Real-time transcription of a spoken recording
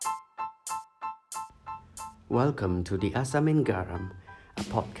Welcome to the Asam and Garam, a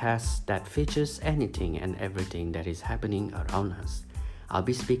podcast that features anything and everything that is happening around us. I'll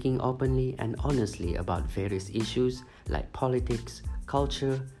be speaking openly and honestly about various issues like politics,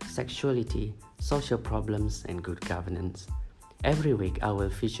 culture, sexuality, social problems, and good governance. Every week, I will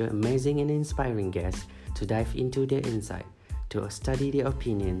feature amazing and inspiring guests to dive into their insight, to study their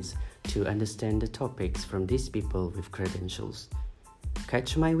opinions, to understand the topics from these people with credentials.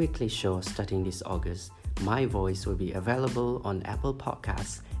 Catch my weekly show starting this August. My voice will be available on Apple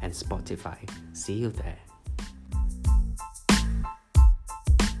Podcasts and Spotify. See you there.